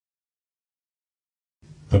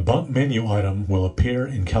The bump menu item will appear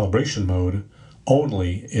in calibration mode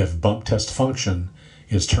only if bump test function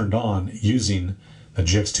is turned on using the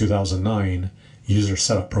GX 2009 user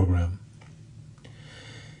setup program.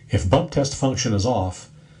 If bump test function is off,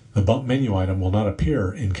 the bump menu item will not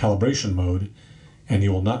appear in calibration mode and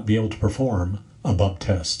you will not be able to perform a bump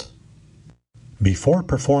test. Before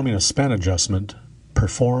performing a span adjustment,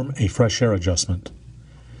 perform a fresh air adjustment.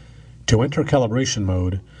 To enter calibration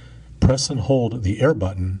mode, press and hold the air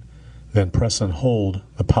button, then press and hold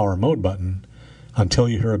the power mode button until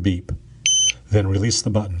you hear a beep, then release the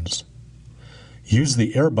buttons. Use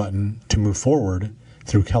the air button to move forward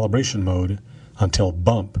through calibration mode until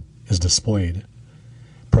bump is displayed.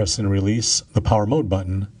 Press and release the power mode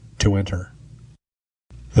button to enter.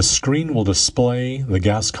 The screen will display the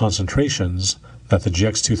gas concentrations that the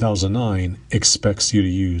GX 2009 expects you to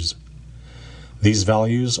use. These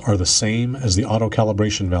values are the same as the auto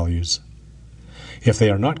calibration values. If they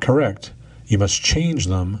are not correct, you must change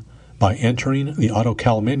them by entering the auto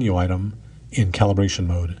cal menu item in calibration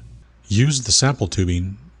mode. Use the sample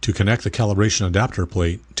tubing to connect the calibration adapter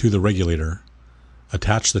plate to the regulator.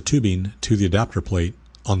 Attach the tubing to the adapter plate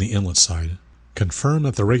on the inlet side. Confirm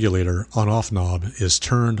that the regulator on-off knob is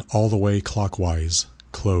turned all the way clockwise,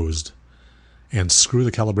 closed, and screw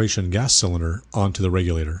the calibration gas cylinder onto the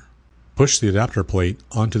regulator. Push the adapter plate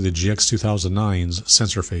onto the GX 2009's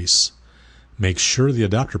sensor face. Make sure the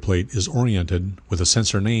adapter plate is oriented with the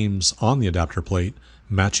sensor names on the adapter plate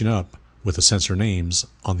matching up with the sensor names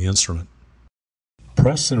on the instrument.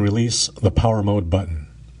 Press and release the power mode button.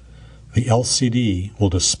 The LCD will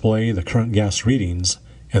display the current gas readings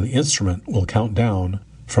and the instrument will count down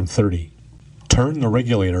from 30. Turn the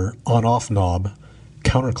regulator on-off knob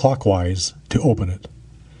counterclockwise to open it.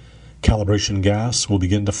 Calibration gas will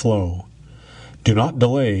begin to flow. Do not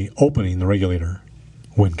delay opening the regulator.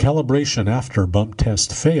 When calibration after bump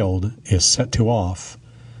test failed is set to off,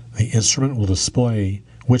 the instrument will display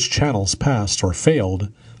which channels passed or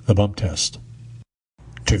failed the bump test.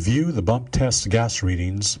 To view the bump test gas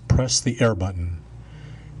readings, press the air button.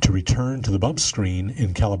 To return to the bump screen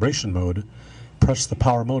in calibration mode, press the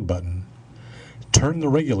power mode button. Turn the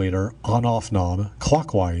regulator on-off knob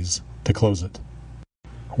clockwise to close it.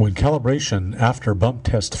 When calibration after bump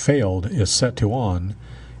test failed is set to on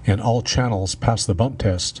and all channels pass the bump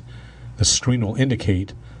test, the screen will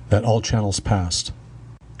indicate that all channels passed.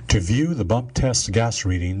 To view the bump test gas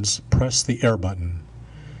readings, press the air button.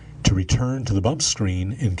 To return to the bump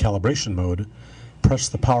screen in calibration mode, press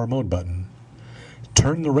the power mode button.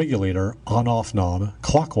 Turn the regulator on-off knob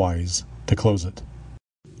clockwise to close it.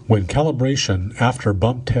 When calibration after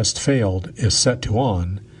bump test failed is set to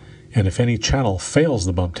on, and if any channel fails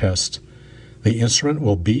the bump test, the instrument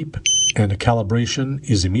will beep and a calibration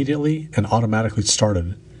is immediately and automatically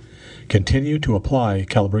started. Continue to apply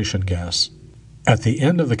calibration gas. At the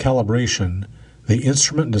end of the calibration, the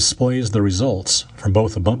instrument displays the results from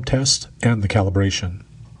both the bump test and the calibration.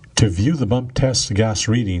 To view the bump test gas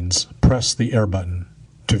readings, press the air button.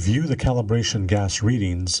 To view the calibration gas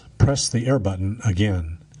readings, press the air button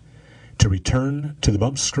again. To return to the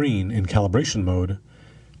bump screen in calibration mode,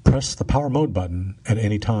 press the power mode button at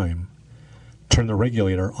any time. Turn the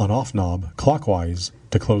regulator on-off knob clockwise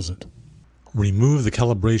to close it. Remove the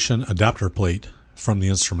calibration adapter plate from the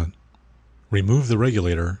instrument. Remove the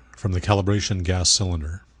regulator from the calibration gas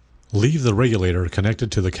cylinder. Leave the regulator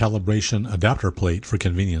connected to the calibration adapter plate for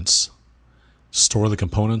convenience. Store the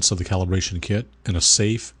components of the calibration kit in a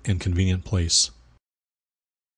safe and convenient place.